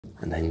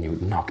and then you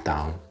knock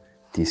down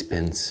these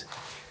pins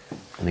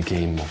in a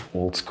game of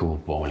old school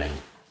bowling.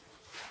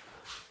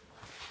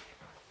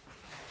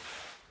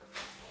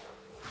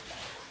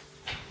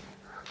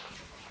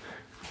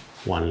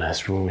 One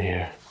last room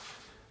here.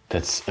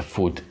 That's a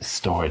food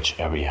storage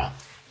area.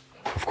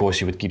 Of course,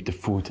 you would keep the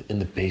food in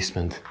the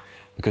basement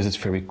because it's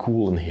very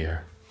cool in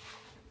here.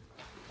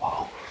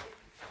 Wow.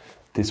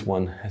 This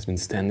one has been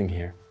standing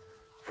here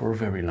for a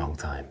very long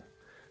time.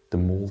 The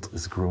mold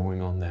is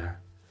growing on there.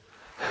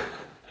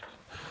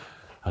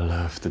 I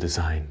love the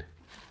design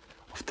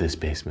of this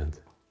basement.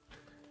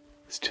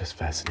 It's just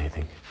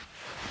fascinating.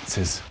 It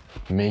says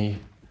May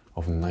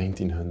of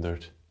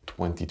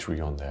 1923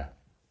 on there.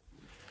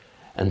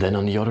 And then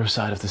on the other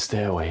side of the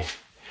stairway,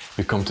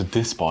 we come to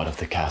this part of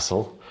the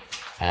castle.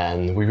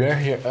 And we were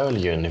here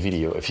earlier in the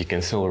video, if you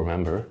can still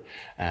remember.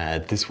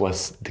 This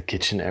was the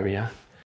kitchen area.